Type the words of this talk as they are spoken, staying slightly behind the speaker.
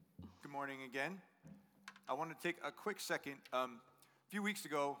Good morning again. I want to take a quick second. A few weeks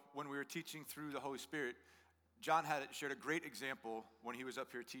ago, when we were teaching through the Holy Spirit, John had shared a great example when he was up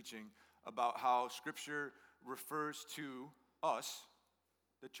here teaching about how Scripture refers to us,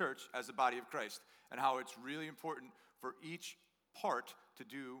 the church, as the body of Christ, and how it's really important for each part to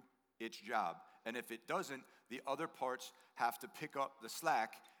do its job. And if it doesn't, the other parts have to pick up the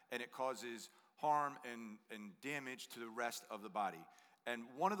slack, and it causes harm and damage to the rest of the body. And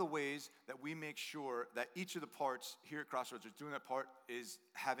one of the ways that we make sure that each of the parts here at Crossroads is doing that part is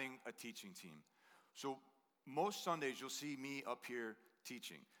having a teaching team. So most Sundays you'll see me up here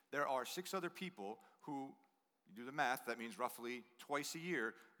teaching. There are 6 other people who, you do the math, that means roughly twice a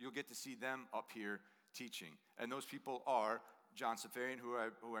year, you'll get to see them up here teaching. And those people are John Safarian,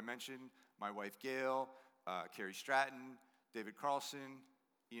 who I mentioned, my wife Gail, Carrie Stratton, David Carlson,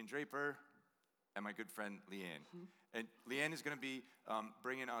 Ian Draper, and my good friend Leanne. Mm-hmm. And Leanne is going to be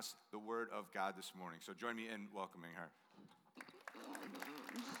bringing us the Word of God this morning. So join me in welcoming her.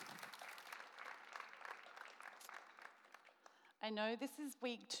 I know this is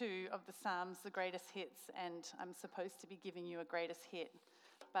week 2 of the Psalms, the greatest hits, and I'm supposed to be giving you a greatest hit.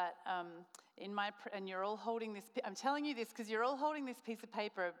 But and you're all holding this, I'm telling you this because you're all holding this piece of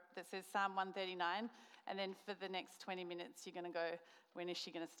paper that says Psalm 139, and then for the next 20 minutes you're going to go, when is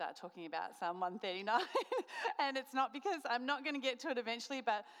she going to start talking about Psalm 139? And it's not because I'm not going to get to it eventually,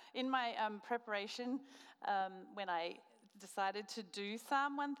 but in my preparation, when I decided to do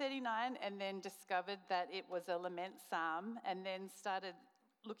Psalm 139 and then discovered that it was a lament psalm, and then started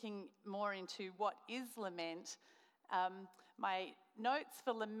looking more into what is lament, my notes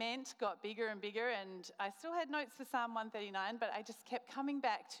for lament got bigger and bigger, and I still had notes for Psalm 139, but I just kept coming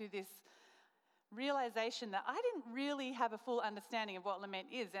back to this realization that I didn't really have a full understanding of what lament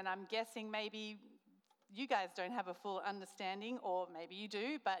is, and I'm guessing maybe you guys don't have a full understanding, or maybe you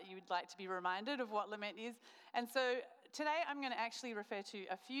do, but you would like to be reminded of what lament is. And so today I'm going to actually refer to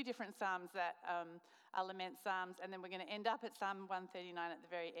a few different psalms that are lament psalms, and then we're going to end up at Psalm 139 at the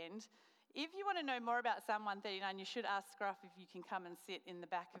very end. If you want to know more about Psalm 139, you should ask Scruff if you can come and sit in the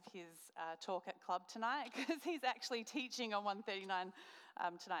back of his talk at club tonight, because he's actually teaching on 139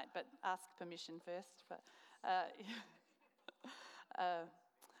 tonight, but ask permission first. But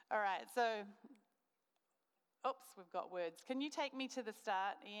all right, so, oops, we've got words. Can you take me to the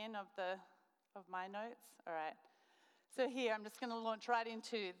start, Ian, of my notes? All right. So here, I'm just going to launch right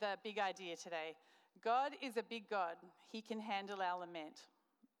into the big idea today. God is a big God. He can handle our lament.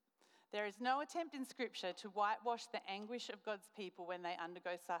 There is no attempt in Scripture to whitewash the anguish of God's people when they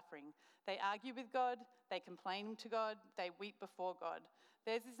undergo suffering. They argue with God, they complain to God, they weep before God.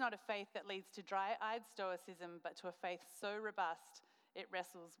 Theirs is not a faith that leads to dry-eyed stoicism, but to a faith so robust it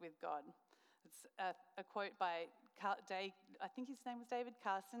wrestles with God. It's a quote by, I think his name was David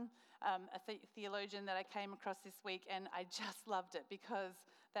Carson, a theologian that I came across this week, and I just loved it because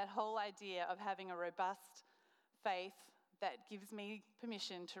that whole idea of having a robust faith that gives me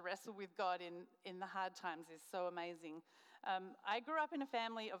permission to wrestle with God in the hard times is so amazing. I grew up in a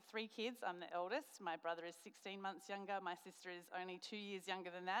family of 3 kids. I'm the eldest. My brother is 16 months younger. My sister is only 2 years younger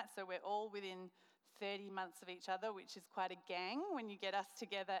than that. So we're all within 30 months of each other, which is quite a gang when you get us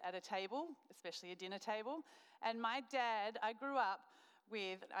together at a table, especially a dinner table. And my dad, I grew up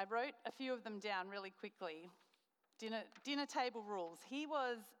with, I wrote a few of them down really quickly. Dinner table rules.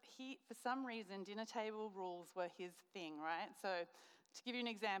 For some reason, dinner table rules were his thing, right? So to give you an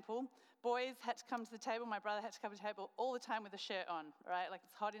example, boys had to come to the table, my brother had to come to the table all the time with a shirt on, right? Like,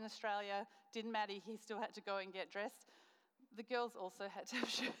 it's hot in Australia, didn't matter, he still had to go and get dressed. The girls also had to have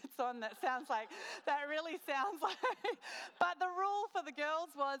shirts on. That really sounds like, but the rule for the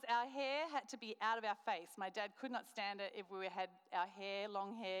girls was our hair had to be out of our face. My dad could not stand it if we had our hair,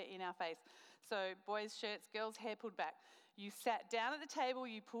 long hair, in our face. So boys' shirts, girls' hair pulled back. You sat down at the table,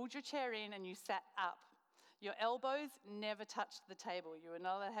 you pulled your chair in, and you sat up. Your elbows never touched the table. You were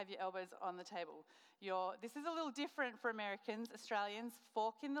not allowed to have your elbows on the table. This is a little different for Americans, Australians.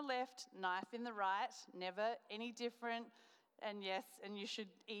 Fork in the left, knife in the right, never any different. And yes, and you should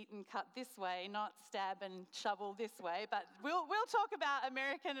eat and cut this way, not stab and shovel this way. But we'll talk about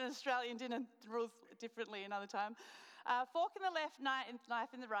American and Australian dinner rules differently another time. Fork in the left,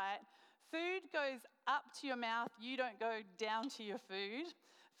 knife in the right. Food goes up to your mouth. You don't go down to your food.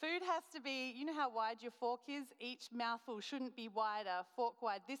 Food has to be, you know how wide your fork is? Each mouthful shouldn't be wider, fork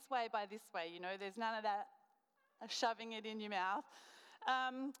wide this way by this way. You know, there's none of that shoving it in your mouth.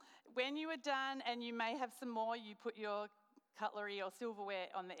 When you are done, and you may have some more, you put your cutlery or silverware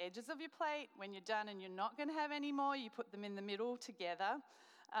on the edges of your plate. When you're done and you're not going to have any more, you put them in the middle together.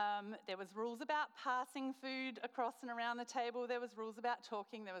 There was rules about passing food across and around the table. There was rules about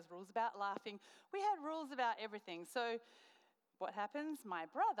talking. There was rules about laughing. We had rules about everything. So what happens? My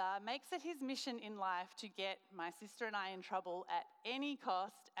brother makes it his mission in life to get my sister and I in trouble at any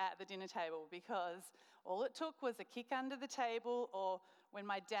cost at the dinner table, because all it took was a kick under the table, or when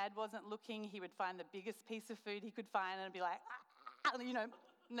my dad wasn't looking, he would find the biggest piece of food he could find and be like,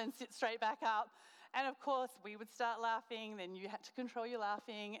 and then sit straight back up. And of course, we would start laughing, then you had to control your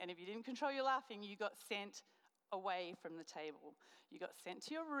laughing, and if you didn't control your laughing, you got sent away from the table. You got sent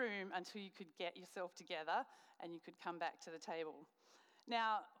to your room until you could get yourself together and you could come back to the table.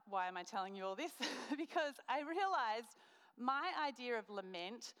 Now, why am I telling you all this? Because I realized my idea of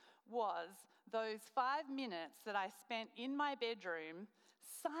lament was those 5 minutes that I spent in my bedroom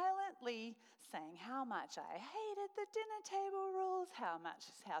silently saying how much I hated the dinner table rules, how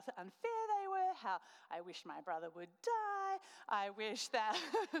unfair they were, how I wish my brother would die, I wish that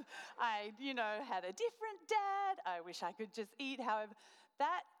I, had a different dad, I wish I could just eat however.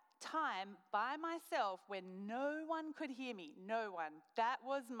 That time by myself when no one could hear me, no one, that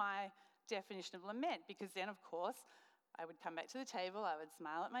was my definition of lament, because then, of course, I would come back to the table, I would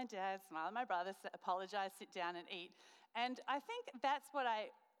smile at my dad, smile at my brother, apologize, sit down and eat. And I think that's what I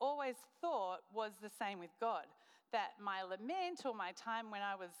always thought was the same with God, that my lament or my time when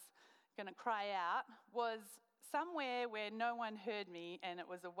I was going to cry out was somewhere where no one heard me and it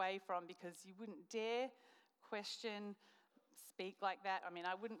was away from, because you wouldn't dare question, speak like that. I mean,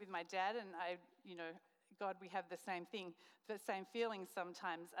 I wouldn't with my dad, and God, we have the same thing, the same feelings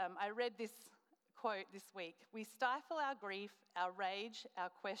sometimes. I read this quote this week: "We stifle our grief, our rage, our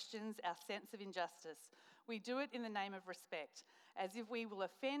questions, our sense of injustice. We do it in the name of respect, as if we will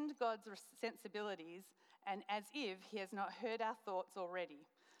offend God's sensibilities and as if he has not heard our thoughts already.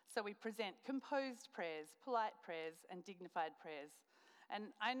 So we present composed prayers, polite prayers, and dignified prayers."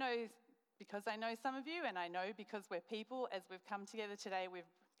 And I know, because I know some of you, and I know because we're people, as we've come together today,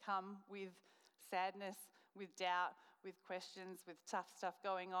 we've come with sadness, with doubt, with questions, with tough stuff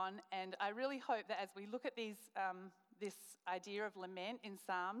going on. And I really hope that as we look at this idea of lament in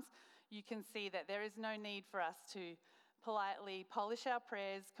Psalms, you can see that there is no need for us to politely polish our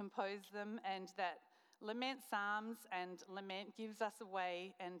prayers, compose them, and that lament Psalms and lament gives us a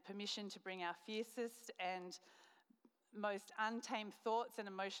way and permission to bring our fiercest and most untamed thoughts and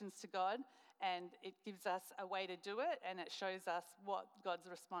emotions to God, and it gives us a way to do it, and it shows us what God's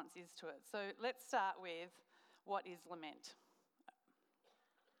response is to it. So let's start with, what is lament?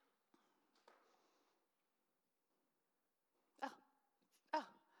 Oh.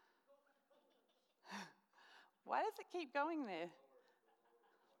 Why does it keep going there?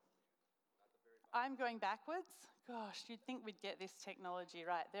 I'm going backwards? Gosh, you'd think we'd get this technology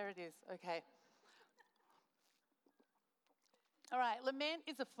right. There it is. Okay. All right, lament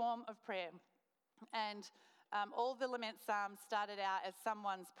is a form of prayer. And all the lament psalms started out as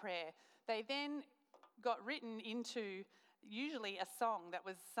someone's prayer. They then got written into usually a song that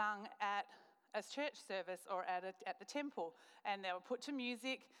was sung at a church service or at the temple. And they were put to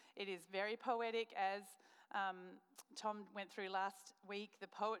music. It is very poetic, as Tom went through last week. The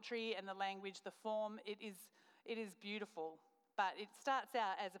poetry and the language, the form, it is beautiful. But it starts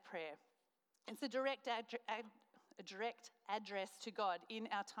out as a prayer. It's a direct address to God in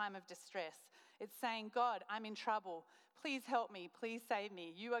our time of distress. It's saying, God, I'm in trouble. Please help me. Please save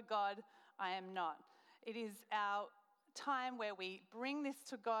me. You are God. I am not. It is our time where we bring this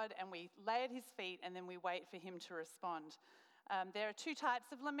to God and we lay at his feet, and then we wait for him to respond. There are two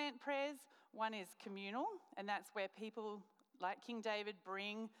types of lament prayers. One is communal, and that's where people like King David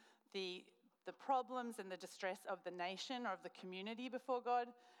bring the problems and the distress of the nation or of the community before God.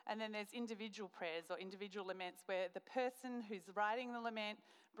 And then there's individual prayers or individual laments, where the person who's writing the lament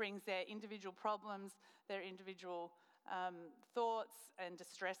brings their individual problems, their individual thoughts and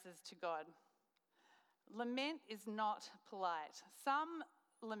distresses to God. Lament is not polite. Some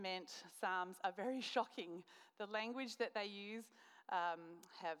lament psalms are very shocking. The language that they use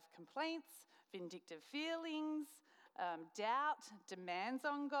have complaints, vindictive feelings, doubt, demands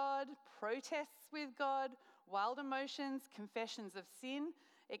on God, protests with God, wild emotions, confessions of sin.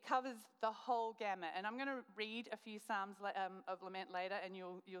 It covers the whole gamut. And I'm going to read a few psalms of lament later, and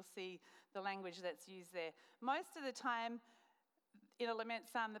you'll see the language that's used there. Most of the time, in a lament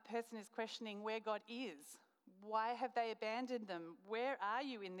psalm, the person is questioning where God is. Why have they abandoned them? Where are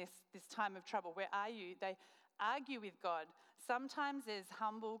you in this time of trouble? Where are you? They argue with God. Sometimes there's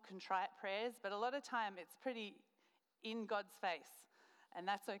humble, contrite prayers, but a lot of time it's pretty in God's face. And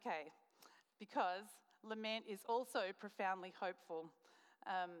that's okay, because lament is also profoundly hopeful.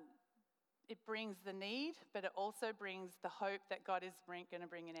 it brings the need, but it also brings the hope that God is going to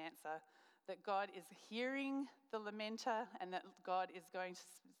bring an answer, that God is hearing the lamenter and that God is going to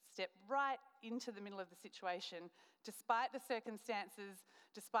step right into the middle of the situation. Despite the circumstances,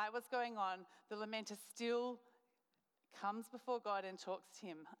 despite what's going on, the lamenter still comes before God and talks to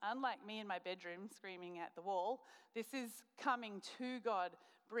him. Unlike me in my bedroom screaming at the wall, this is coming to God,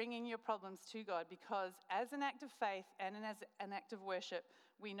 bringing your problems to God, because as an act of faith and as an act of worship,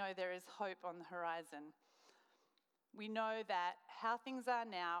 we know there is hope on the horizon. We know that how things are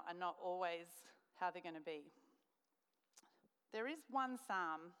now are not always how they're going to be. There is one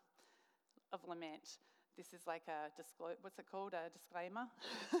psalm of lament. This is like a disclaimer?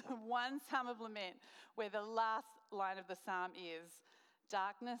 One psalm of lament where the last line of the psalm is,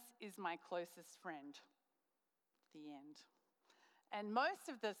 "Darkness is my closest friend." The end. And most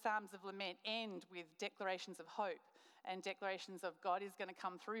of the psalms of lament end with declarations of hope and declarations of God is going to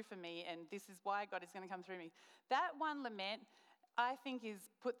come through for me, and this is why God is going to come through me. That one lament, I think,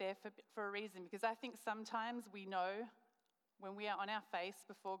 is put there for a reason, because I think sometimes we know when we are on our face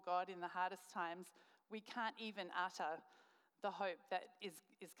before God in the hardest times, we can't even utter the hope that is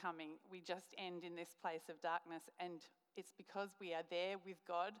coming. We just end in this place of darkness, and it's because we are there with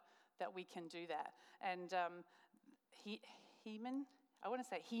God that we can do that. And Heman, I want to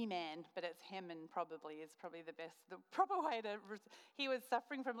say He-Man, but it's Heman probably is probably the proper way to, he was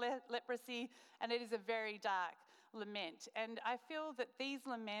suffering from leprosy, and it is a very dark lament. And I feel that these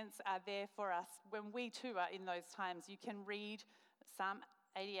laments are there for us when we too are in those times. You can read Psalm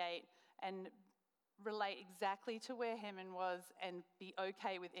 88 and relate exactly to where Heman was and be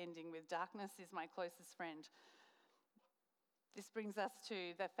okay with ending with "Darkness is my closest friend." This brings us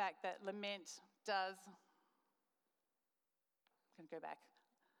to the fact that lament does... I'm going to go back.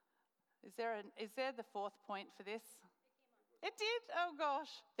 Is there the fourth point for this? It did? Oh gosh.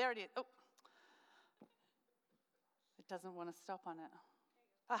 There it is. Oh. It doesn't want to stop on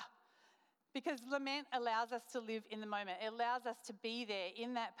it. Because lament allows us to live in the moment. It allows us to be there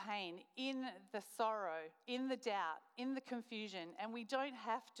in that pain, in the sorrow, in the doubt, in the confusion, and we don't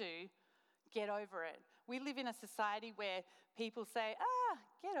have to get over it. We live in a society where people say,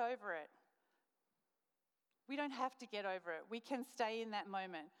 get over it. We don't have to get over it. We can stay in that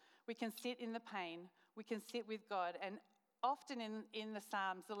moment. We can sit in the pain. We can sit with God. And often in the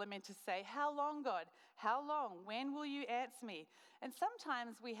Psalms, the lamenters say, "How long, God? How long? When will you answer me?" And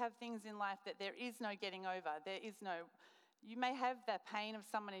sometimes we have things in life that there is no getting over. You may have the pain of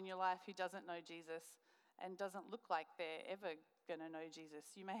someone in your life who doesn't know Jesus and doesn't look like they're ever going to know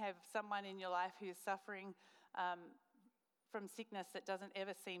Jesus. You may have someone in your life who is suffering from sickness that doesn't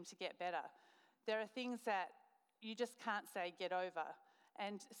ever seem to get better. There are things that you just can't say get over.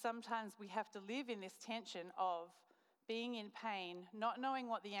 And sometimes we have to live in this tension of being in pain, not knowing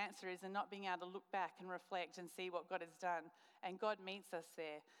what the answer is and not being able to look back and reflect and see what God has done. And God meets us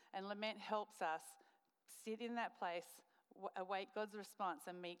there. And lament helps us sit in that place, await God's response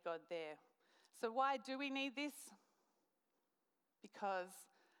and meet God there. So why do we need this? Because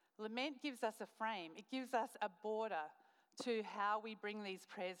lament gives us a frame. It gives us a border to how we bring these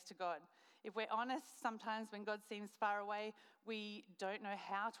prayers to God. If we're honest, sometimes when God seems far away, we don't know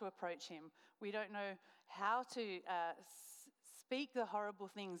how to approach him. We don't know how to speak the horrible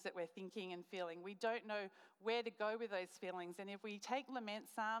things that we're thinking and feeling. We don't know where to go with those feelings. And if we take lament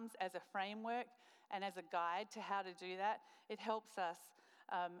psalms as a framework and as a guide to how to do that, it helps us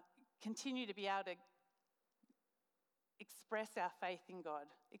continue to be able to express our faith in God,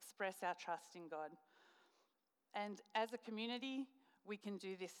 express our trust in God. And as a community, we can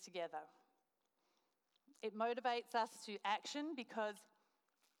do this together. It motivates us to action because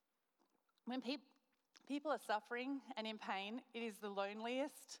when people are suffering and in pain, it is the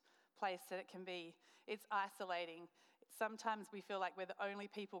loneliest place that it can be. It's isolating. Sometimes we feel like we're the only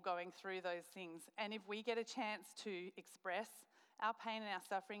people going through those things. And if we get a chance to express our pain and our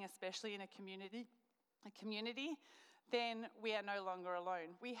suffering, especially in a community, then we are no longer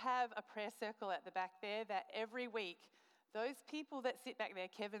alone. We have a prayer circle at the back there that every week, those people that sit back there,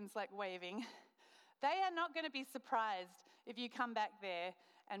 Kevin's like waving, they are not going to be surprised if you come back there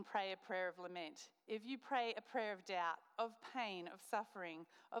and pray a prayer of lament. If you pray a prayer of doubt, of pain, of suffering,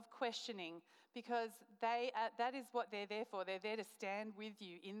 of questioning, because that is what they're there for. They're there to stand with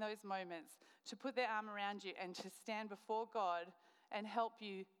you in those moments, to put their arm around you and to stand before God and help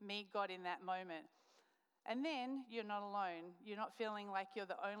you meet God in that moment. And then you're not alone. You're not feeling like you're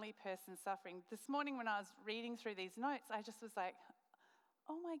the only person suffering. This morning when I was reading through these notes, I just was like,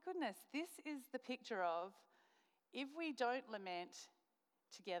 oh my goodness, this is the picture of if we don't lament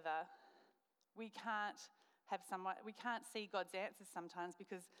together, we can't see God's answers sometimes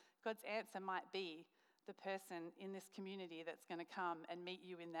because God's answer might be the person in this community that's going to come and meet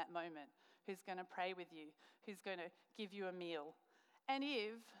you in that moment, who's going to pray with you, who's going to give you a meal. And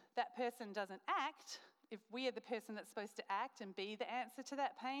if that person doesn't act, if we are the person that's supposed to act and be the answer to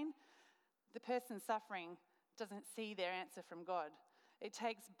that pain, the person suffering doesn't see their answer from God. It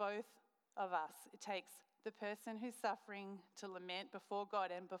takes both of us. It takes the person who's suffering to lament before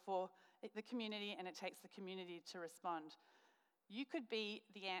God and before the community, and it takes the community to respond. You could be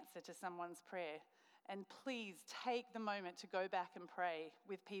the answer to someone's prayer. And please take the moment to go back and pray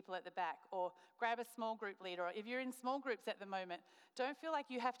with people at the back, or grab a small group leader. Or if you're in small groups at the moment, don't feel like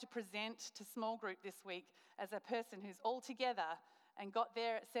you have to present to small group this week as a person who's all together and got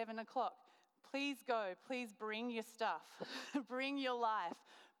there at 7 o'clock. Please go. Please bring your stuff. Bring your life.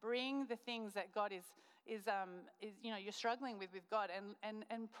 Bring the things that God is you're struggling with God,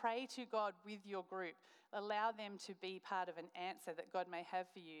 and pray to God with your group. Allow them to be part of an answer that God may have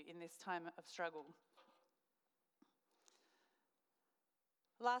for you in this time of struggle.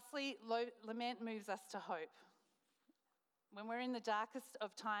 Lastly, lament moves us to hope. When we're in the darkest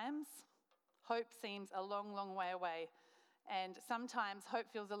of times, hope seems a long, long way away. And sometimes hope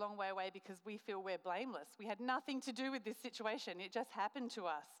feels a long way away because we feel we're blameless. We had nothing to do with this situation. It just happened to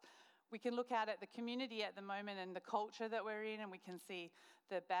us. We can look out at the community at the moment and the culture that we're in, and we can see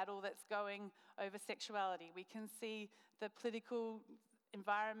the battle that's going over sexuality. We can see the political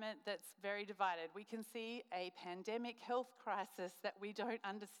environment that's very divided. We can see a pandemic health crisis that we don't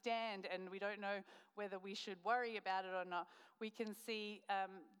understand, and we don't know whether we should worry about it or not. We can see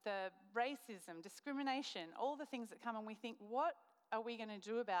the racism, discrimination, all the things that come, and we think, what are we going to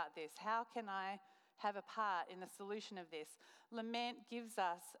do about this? How can I have a part in the solution of this? Lament gives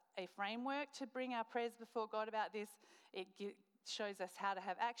us a framework to bring our prayers before God about this. It shows us how to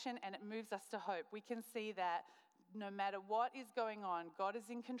have action, and it moves us to hope. We can see that no matter what is going on, God is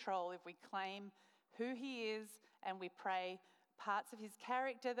in control if we claim who he is and we pray parts of his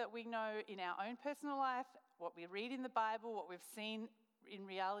character that we know in our own personal life, what we read in the Bible, what we've seen in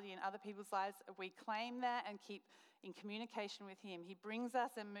reality in other people's lives. If we claim that and keep in communication with him, he brings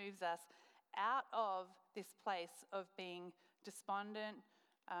us and moves us out of this place of being despondent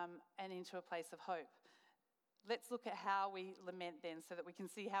and into a place of hope. Let's look at how we lament then, so that we can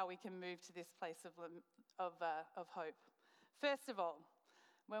see how we can move to this place of hope. First of all,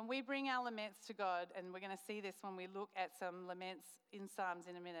 when we bring our laments to God, and we're going to see this when we look at some laments in Psalms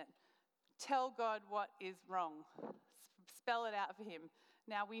in a minute, tell God what is wrong. Spell it out for him.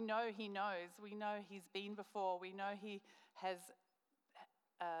 Now, we know he knows. We know he's been before. We know he has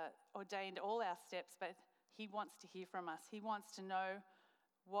ordained all our steps, but he wants to hear from us. He wants to know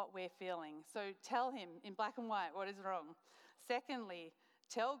what we're feeling. So tell him in black and white what is wrong. Secondly,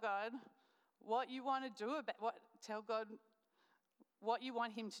 tell God what you want to do about tell God what you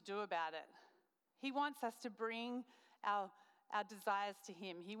want him to do about it. He wants us to bring our desires to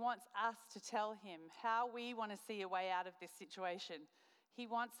him. He wants us to tell him how we want to see a way out of this situation. He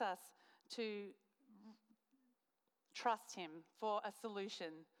wants us to trust him for a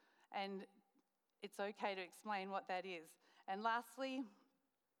solution, and it's okay to explain what that is. And lastly,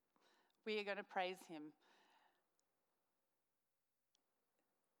 we are going to praise him.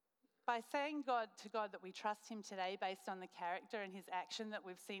 By saying to God that we trust him today based on the character and his action that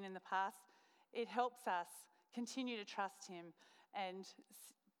we've seen in the past, it helps us continue to trust him and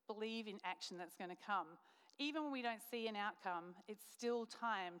believe in action that's going to come. Even when we don't see an outcome, it's still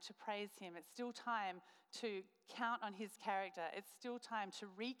time to praise him. It's still time to count on his character. It's still time to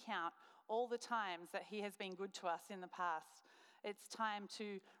recount all the times that he has been good to us in the past. It's time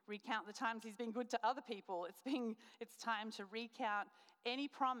to recount the times he's been good to other people. It's time to recount any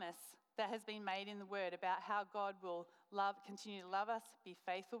promise that has been made in the word about how God will continue to love us, be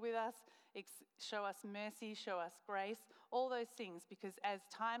faithful with us, show us mercy, show us grace, all those things, because as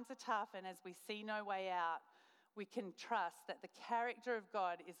times are tough and as we see no way out, we can trust that the character of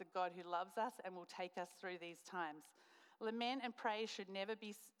God is a God who loves us and will take us through these times. Lament and praise should never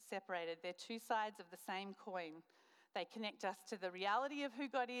be separated. They're two sides of the same coin. They connect us to the reality of who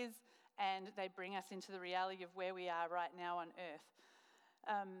God is, and they bring us into the reality of where we are right now on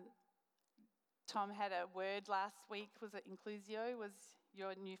earth. Tom had a word last week. Was it inclusio? Was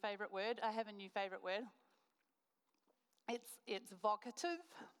your new favourite word? I have a new favourite word. It's vocative,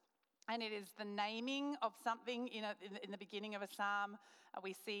 and it is the naming of something in the beginning of a psalm.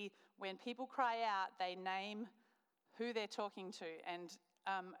 We see when people cry out, they name who they're talking to. And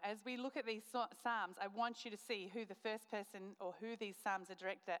as we look at these psalms, I want you to see who the first person or who these psalms are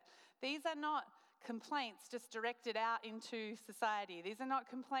directed at. These are not complaints just directed out into society. These are not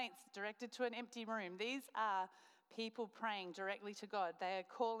complaints directed to an empty room. These are people praying directly to God. They are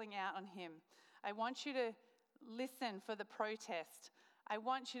calling out on him. I want you to listen for the protest. I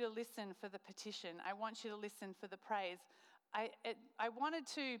want you to listen for the petition. I want you to listen for the praise. I wanted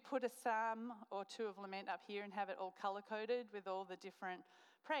to put a psalm or two of lament up here and have it all color-coded with all the different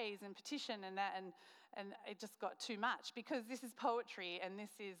praise and petition and that, and it just got too much because this is poetry and this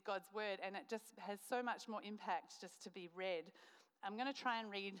is God's word, and it just has so much more impact just to be read. I'm going to try and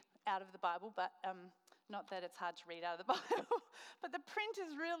read out of the Bible, but not that it's hard to read out of the Bible, but the print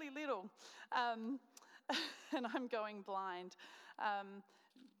is really little, and I'm going blind.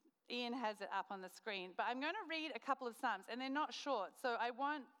 Ian has it up on the screen, but I'm going to read a couple of psalms, and they're not short, so I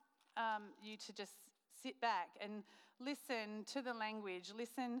want you to just sit back and listen to the language,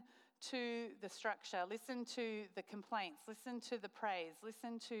 listen to the structure, listen to the complaints, listen to the praise,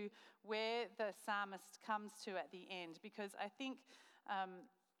 listen to where the psalmist comes to at the end, because I think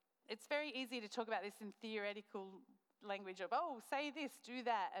it's very easy to talk about this in theoretical language of, oh, say this, do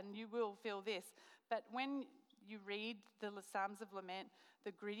that, and you will feel this. But when you read the Psalms of Lament,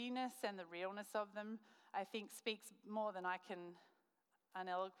 the grittiness and the realness of them, I think speaks more than I can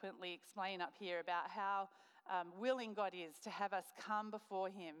uneloquently explain up here about how willing God is to have us come before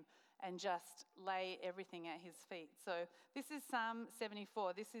him and just lay everything at his feet. So this is Psalm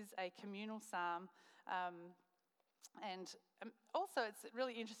 74. This is a communal psalm. And also it's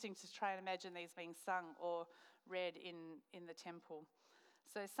really interesting to try and imagine these being sung or read in the temple.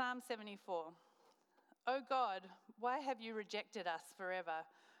 So Psalm 74. O God, why have you rejected us forever?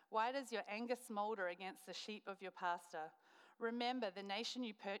 Why does your anger smolder against the sheep of your pasture? Remember the nation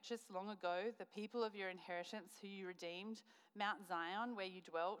you purchased long ago, the people of your inheritance who you redeemed, Mount Zion where you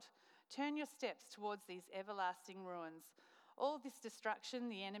dwelt. Turn your steps towards these everlasting ruins. All this destruction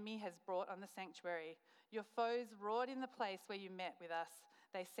the enemy has brought on the sanctuary. Your foes roared in the place where you met with us.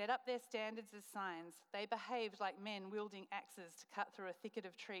 They set up their standards as signs. They behaved like men wielding axes to cut through a thicket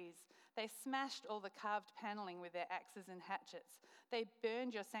of trees. They smashed all the carved paneling with their axes and hatchets. They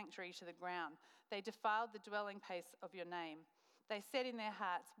burned your sanctuary to the ground. They defiled the dwelling place of your name. They said in their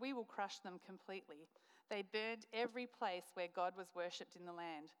hearts, we will crush them completely. They burned every place where God was worshipped in the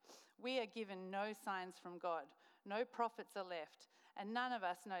land. We are given no signs from God. No prophets are left, and none of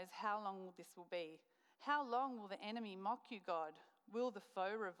us knows how long this will be. How long will the enemy mock you, God? Will the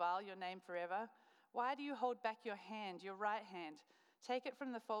foe revile your name forever? Why do you hold back your hand, your right hand? Take it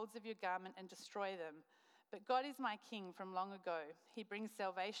from the folds of your garment and destroy them. But God is my king from long ago. He brings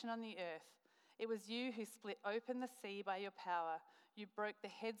salvation on the earth. It was you who split open the sea by your power. You broke the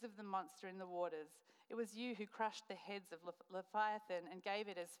heads of the monster in the waters. It was you who crushed the heads of Leviathan and gave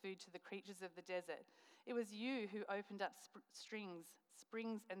it as food to the creatures of the desert. It was you who opened up springs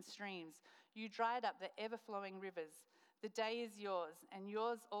and streams. You dried up the ever-flowing rivers. The day is yours, and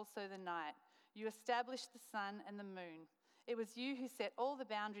yours also the night. You established the sun and the moon. It was you who set all the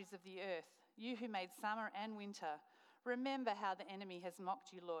boundaries of the earth, you who made summer and winter. Remember how the enemy has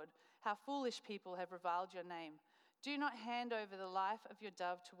mocked you, Lord, how foolish people have reviled your name. Do not hand over the life of your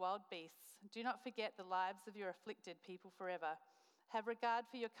dove to wild beasts. Do not forget the lives of your afflicted people forever. Have regard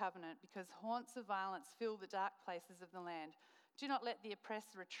for your covenant, because haunts of violence fill the dark places of the land. Do not let the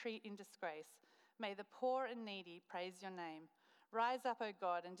oppressed retreat in disgrace. May the poor and needy praise your name. Rise up, O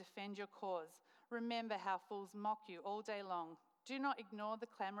God, and defend your cause. Remember how fools mock you all day long. Do not ignore the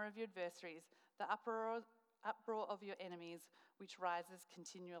clamor of your adversaries, the uproar of your enemies, which rises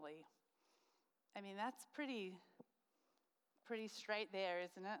continually. I mean, that's pretty straight there,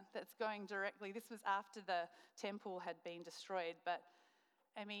 isn't it? That's going directly. This was after the temple had been destroyed. But,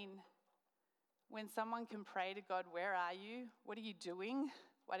 I mean, when someone can pray to God, where are you? What are you doing?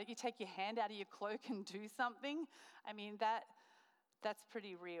 Why don't you take your hand out of your cloak and do something? I mean, that's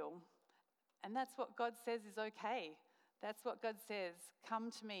pretty real. And that's what God says is okay. That's what God says. Come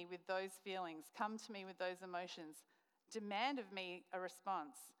to me with those feelings. Come to me with those emotions. Demand of me a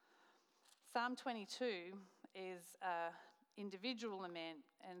response. Psalm 22 is individual lament,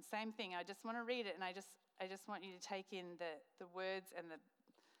 and same thing. I just want to read it, and I just want you to take in the words and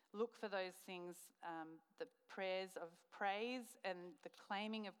look for those things, the prayers of praise and the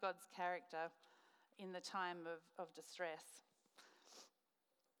claiming of God's character in the time of distress.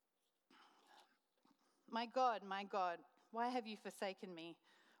 My God, why have you forsaken me?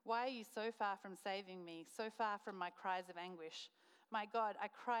 Why are you so far from saving me, so far from my cries of anguish? My God, I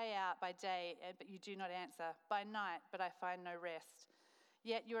cry out by day, but you do not answer, by night, but I find no rest.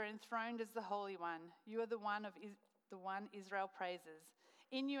 Yet you are enthroned as the Holy One. You are the one Israel praises.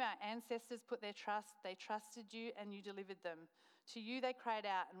 In you our ancestors put their trust. They trusted you and you delivered them. To you they cried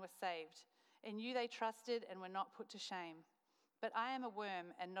out and were saved. In you they trusted and were not put to shame. But I am a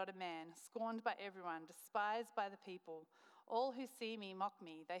worm and not a man, scorned by everyone, despised by the people. All who see me mock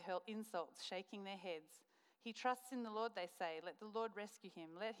me. They hurl insults, shaking their heads. He trusts in the Lord, they say. Let the Lord rescue him.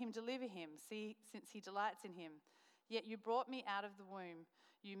 Let him deliver him, since he delights in him. Yet you brought me out of the womb.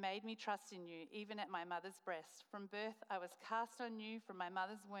 You made me trust in you, even at my mother's breast. From birth I was cast on you. From my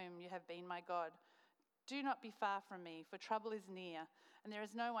mother's womb you have been my God. Do not be far from me, for trouble is near, and there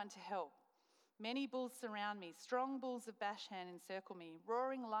is no one to help. Many bulls surround me. Strong bulls of Bashan encircle me.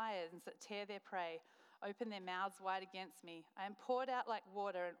 Roaring lions that tear their prey open their mouths wide against me. I am poured out like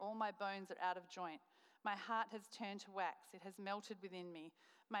water, and all my bones are out of joint. My heart has turned to wax. It has melted within me.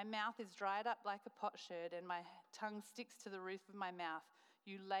 My mouth is dried up like a potsherd, and my tongue sticks to the roof of my mouth.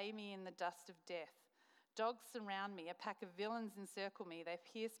 You lay me in the dust of death. Dogs surround me. A pack of villains encircle me. They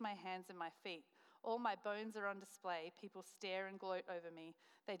pierce my hands and my feet. All my bones are on display. People stare and gloat over me.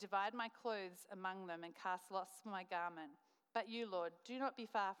 They divide my clothes among them and cast lots for my garment. But you, Lord, do not be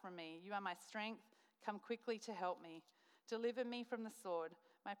far from me. You are my strength. Come quickly to help me. Deliver me from the sword,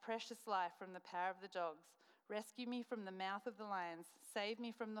 my precious life from the power of the dogs. Rescue me from the mouth of the lions. Save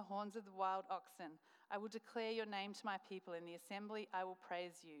me from the horns of the wild oxen. I will declare your name to my people. In the assembly I will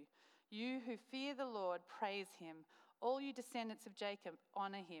praise you. You who fear the Lord, praise him. All you descendants of Jacob,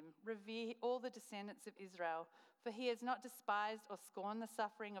 honor him. Revere all the descendants of Israel. For he has not despised or scorned the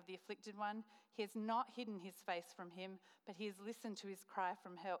suffering of the afflicted one. He has not hidden his face from him, but he has listened to his cry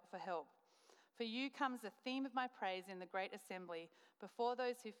for help. For you comes the theme of my praise in the great assembly. Before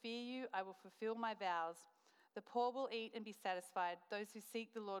those who fear you, I will fulfill my vows. The poor will eat and be satisfied. Those who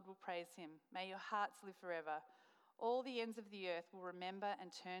seek the Lord will praise him. May your hearts live forever. All the ends of the earth will remember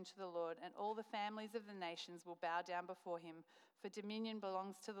and turn to the Lord, and all the families of the nations will bow down before him. For dominion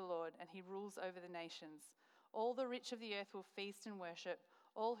belongs to the Lord, and he rules over the nations. All the rich of the earth will feast and worship.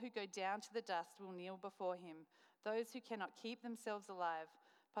 All who go down to the dust will kneel before him. Those who cannot keep themselves alive,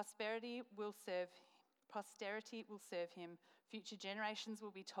 posterity will serve him. Future generations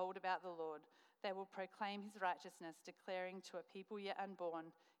will be told about the Lord. They will proclaim his righteousness, declaring to a people yet unborn,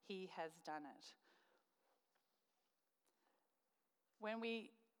 he has done it. When we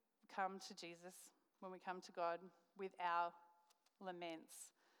come to Jesus, when we come to God with our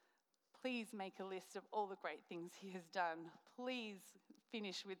laments, please make a list of all the great things he has done. Please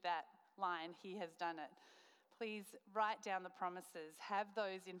finish with that line, he has done it. Please write down the promises. Have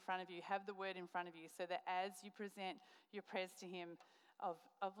those in front of you. Have the word in front of you so that as you present your prayers to him of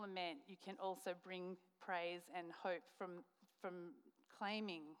lament, you can also bring praise and hope from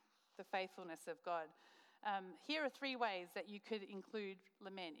claiming the faithfulness of God. Here are 3 ways that you could include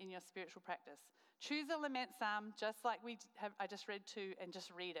lament in your spiritual practice. Choose a lament psalm, just like I just read 2, and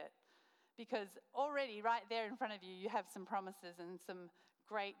just read it. Because already right there in front of you, you have some promises and some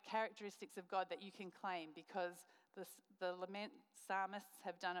great characteristics of God that you can claim because the lament psalmists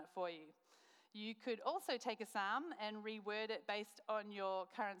have done it for you. You could also take a psalm and reword it based on your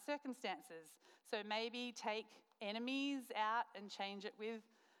current circumstances. So maybe take enemies out and change it with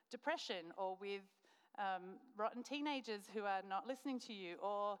depression, or with rotten teenagers who are not listening to you,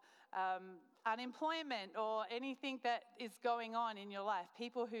 or unemployment, or anything that is going on in your life.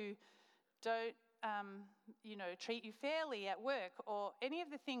 People who don't, treat you fairly at work, or any of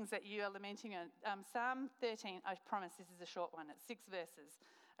the things that you are lamenting on. Psalm 13, I promise this is a short one, it's 6 verses.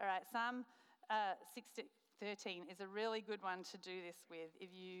 All right, Psalm 13 is a really good one to do this with if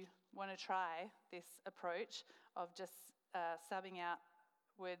you want to try this approach of just subbing out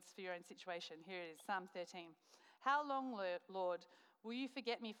words for your own situation. Here it is, Psalm 13. How long, Lord, will you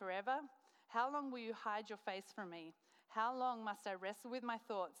forget me forever? How long will you hide your face from me? How long must I wrestle with my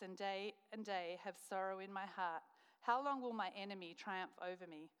thoughts and day have sorrow in my heart? How long will my enemy triumph over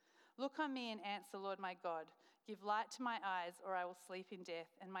me? Look on me and answer, Lord my God. Give light to my eyes, or I will sleep in death,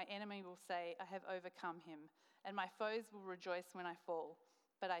 and my enemy will say, I have overcome him, and my foes will rejoice when I fall.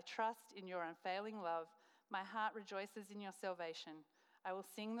 But I trust in your unfailing love. My heart rejoices in your salvation. I will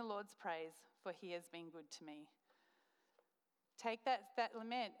sing the Lord's praise, for he has been good to me. Take that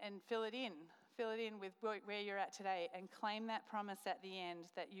lament and fill it in with where you're at today, and claim that promise at the end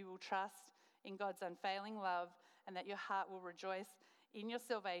that you will trust in God's unfailing love, and that your heart will rejoice in your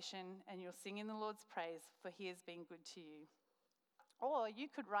salvation, and you'll sing in the Lord's praise, for he has been good to you. Or you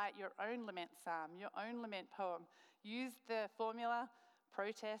could write your own lament psalm, your own lament poem. Use the formula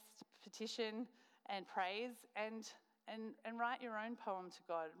protest, petition, and praise, and write your own poem to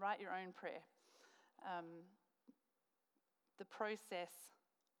God. Write your own prayer. The process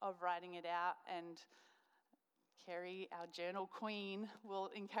of writing it out, and Kerry, our journal queen, will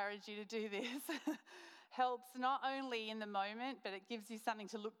encourage you to do this, helps not only in the moment, but it gives you something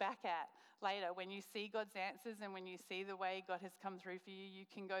to look back at. later. When you see God's answers and when you see the way God has come through for you, you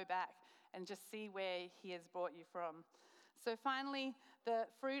can go back and just see where he has brought you from. So finally, the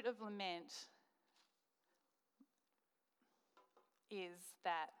fruit of lament is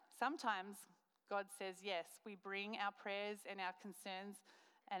that sometimes God says yes. We bring our prayers and our concerns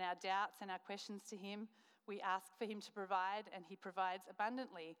and our doubts and our questions to him. We ask for him to provide, and he provides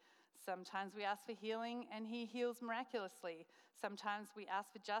abundantly. Sometimes we ask for healing, and he heals miraculously. Sometimes we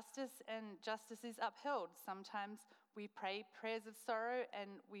ask for justice, and justice is upheld. Sometimes we pray prayers of sorrow, and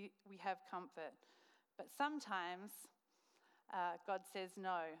we have comfort. But sometimes God says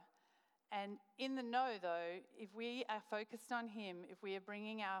no. And in the no, though, if we are focused on him, if we are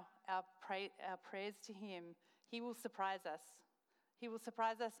bringing our prayers to him, he will surprise us. He will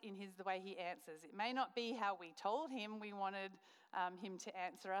surprise us in the way he answers. It may not be how we told him we wanted him to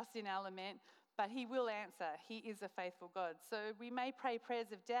answer us in our lament, but he will answer. He is a faithful God. So we may pray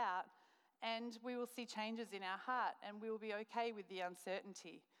prayers of doubt, and we will see changes in our heart, and we will be okay with the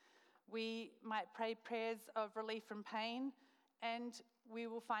uncertainty. We might pray prayers of relief from pain, and we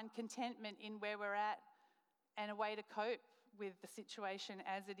will find contentment in where we're at and a way to cope with the situation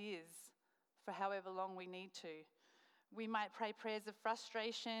as it is for however long we need to. We might pray prayers of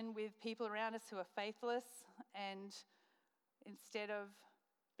frustration with people around us who are faithless, and instead of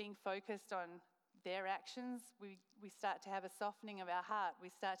being focused on their actions, we start to have a softening of our heart. We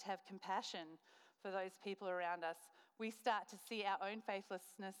start to have compassion for those people around us. We start to see our own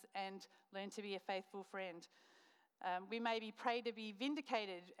faithlessness and learn to be a faithful friend. We maybe pray to be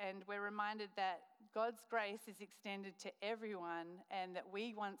vindicated, and we're reminded that God's grace is extended to everyone, and that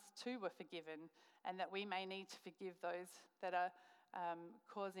we once too were forgiven, and that we may need to forgive those that are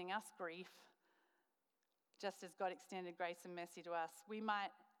causing us grief, just as God extended grace and mercy to us. We might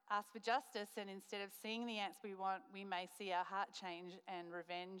ask for justice, and instead of seeing the answer we want, we may see our heart change, and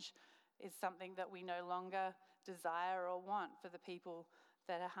revenge is something that we no longer desire or want for the people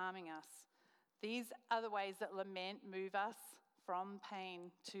that are harming us. These are the ways that lament move us from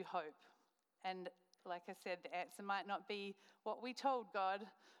pain to hope. And like I said, the answer might not be what we told God,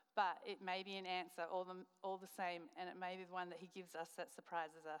 but it may be an answer all the same, and it may be the one that he gives us that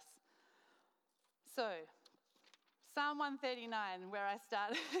surprises us. So, Psalm 139, where I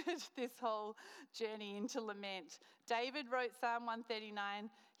started this whole journey into lament. David wrote Psalm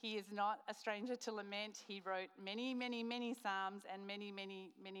 139. He is not a stranger to lament. He wrote many, many, many psalms and many,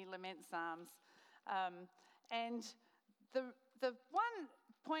 many, many lament psalms. And the one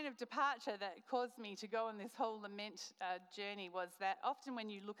point of departure that caused me to go on this whole lament journey was that often when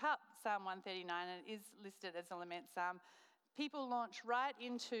you look up Psalm 139, and it is listed as a lament psalm, people launch right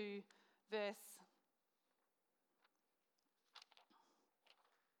into verse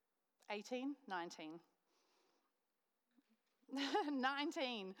 19,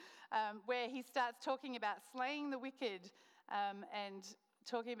 where he starts talking about slaying the wicked and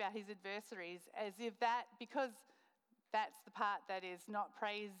talking about his adversaries, as if because that's the part that is not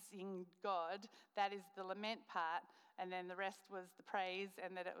praising God, that is the lament part, and then the rest was the praise,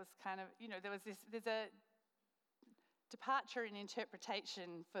 and that it was kind of, there's a departure in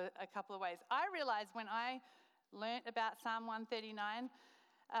interpretation for a couple of ways. I realized when I learnt about Psalm 139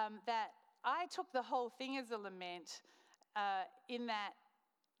 that I took the whole thing as a lament, in that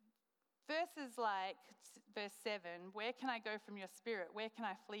verses like verse 7, where can I go from your spirit? Where can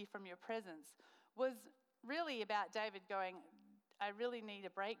I flee from your presence? Was really about David going, I really need a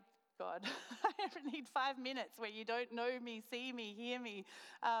break, God. I need 5 minutes where you don't know me, see me, hear me.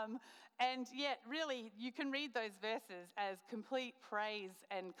 And yet, really, you can read those verses as complete praise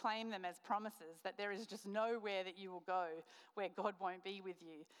and claim them as promises, that there is just nowhere that you will go where God won't be with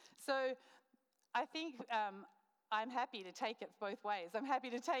you. So I think I'm happy to take it both ways. I'm happy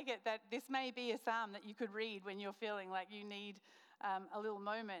to take it that this may be a psalm that you could read when you're feeling like you need a little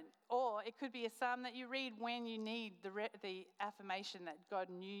moment. Or it could be a psalm that you read when you need the affirmation that God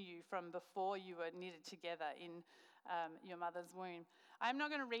knew you from before you were knitted together in your mother's womb. I'm not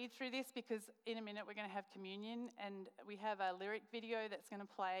going to read through this because in a minute we're going to have communion, and we have a lyric video that's going to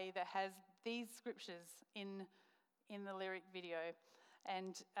play that has these scriptures in the lyric video.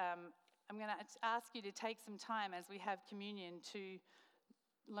 And I'm going to ask you to take some time as we have communion to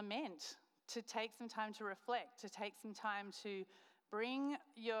lament, to take some time to reflect, to take some time to bring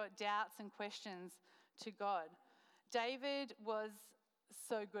your doubts and questions to God. David was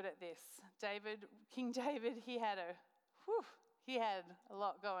so good at this. King David, he had a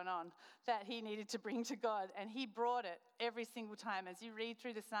lot going on that he needed to bring to God, and he brought it every single time. As you read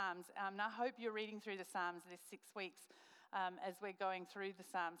through the Psalms, and I hope you're reading through the Psalms this 6 weeks as we're going through the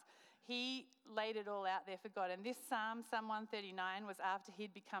Psalms. he laid it all out there for God. And this Psalm 139, was after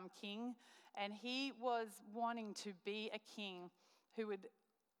he'd become king, and he was wanting to be a king who would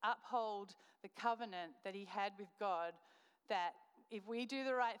uphold the covenant that he had with God, that if we do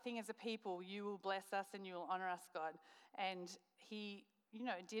the right thing as a people, you will bless us and you will honor us, God. And he,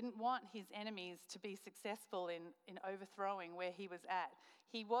 didn't want his enemies to be successful in overthrowing where he was at.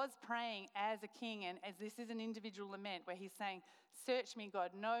 He was praying as a king, and as this is an individual lament where he's saying, search me,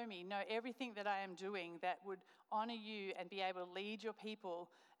 God, know me, know everything that I am doing that would honor you and be able to lead your people,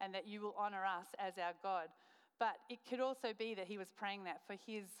 and that you will honor us as our God. But it could also be that he was praying that for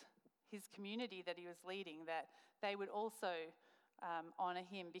his community that he was leading, that they would also honor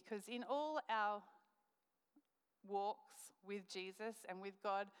him. Because in all our walks with Jesus and with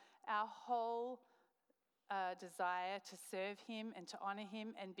God, our whole desire to serve him and to honor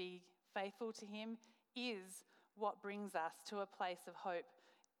him and be faithful to him is what brings us to a place of hope.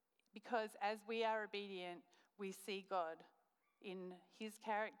 Because as we are obedient, we see God in his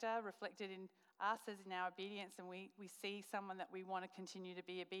character reflected in us as in our obedience, and we see someone that we want to continue to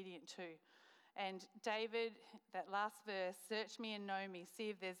be obedient to. And David, that last verse, search me and know me, see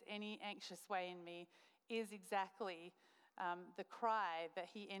if there's any anxious way in me, is exactly the cry that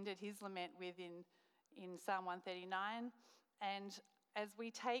he ended his lament with in Psalm 139. And as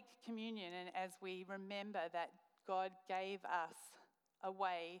we take communion and as we remember that God gave us a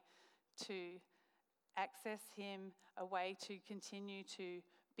way to access him, a way to continue to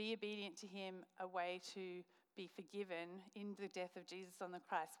be obedient to him, a way to be forgiven in the death of Jesus on the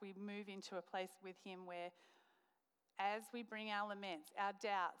cross, we move into a place with him where, as we bring our laments, our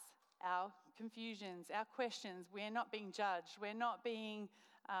doubts, our confusions, our questions, we're not being judged. We're not being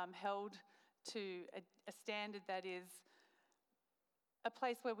held to a standard that is a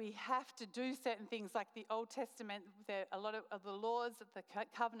place where we have to do certain things, like the Old Testament. A lot of the laws of the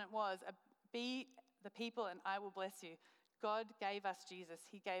covenant was, be the people and I will bless you. God gave us Jesus.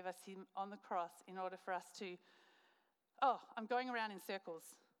 He gave us him on the cross in order for us to, I'm going around in circles.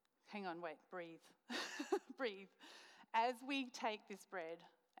 Hang on, wait, breathe. Breathe. As we take this bread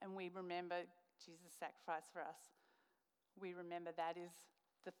and we remember Jesus' sacrifice for us, we remember that is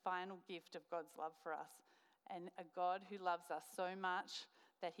the final gift of God's love for us. And a God who loves us so much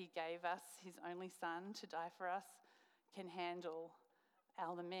that he gave us his only son to die for us can handle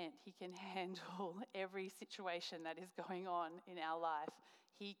our lament. He can handle every situation that is going on in our life.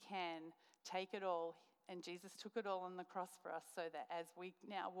 He can take it all, and Jesus took it all on the cross for us, so that as we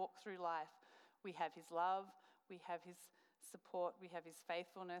now walk through life, we have his love, we have his support, we have his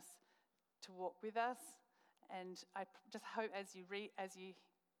faithfulness to walk with us. And I just hope as you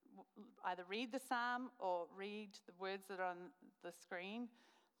either read the psalm or read the words that are on the screen,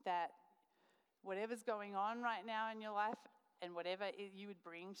 that whatever's going on right now in your life, and whatever you would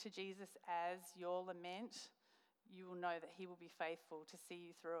bring to Jesus as your lament, you will know that he will be faithful to see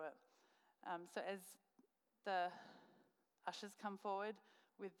you through it. So as the ushers come forward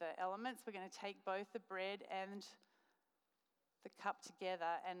with the elements, we're going to take both the bread and the cup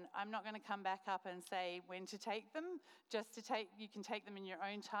together. And I'm not going to come back up and say when to take them. You can take them in your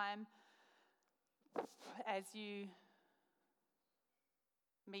own time as you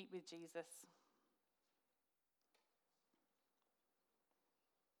meet with Jesus.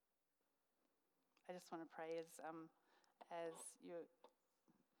 I just want to pray as you're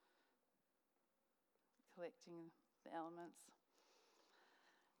collecting the elements.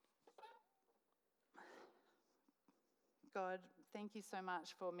 God, thank you so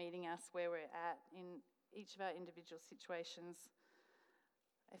much for meeting us where we're at in each of our individual situations.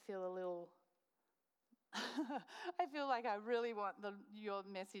 I feel I feel like I really want your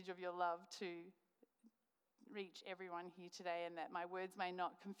message of your love to reach everyone here today, and that my words may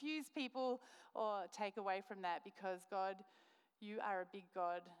not confuse people or take away from that, because God, you are a big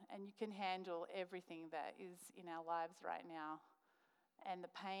God and you can handle everything that is in our lives right now. And the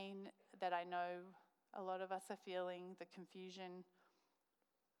pain that I know a lot of us are feeling, the confusion,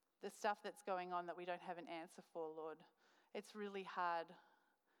 the stuff that's going on that we don't have an answer for, Lord. It's really hard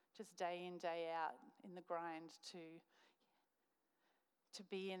just day in, day out in the grind to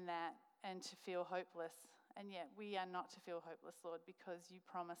be in that and to feel hopeless. And yet we are not to feel hopeless, Lord, because you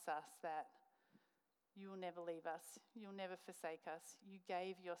promise us that you will never leave us. You'll never forsake us. You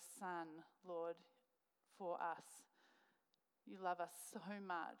gave your son, Lord, for us. You love us so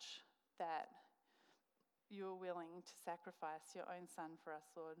much that you are willing to sacrifice your own son for us,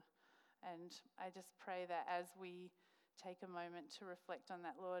 Lord. And I just pray that as we take a moment to reflect on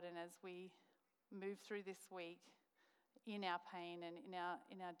that, Lord, and as we move through this week in our pain and in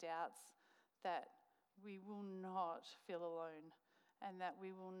our doubts, that we will not feel alone, and that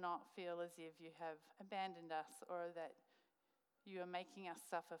we will not feel as if you have abandoned us or that you are making us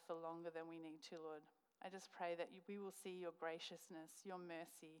suffer for longer than we need to, Lord. I just pray that we will see your graciousness, your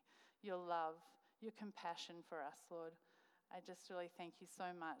mercy, your love, your compassion for us, Lord. I just really thank you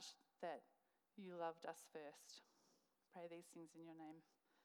so much that you loved us first. Pray these things in your name.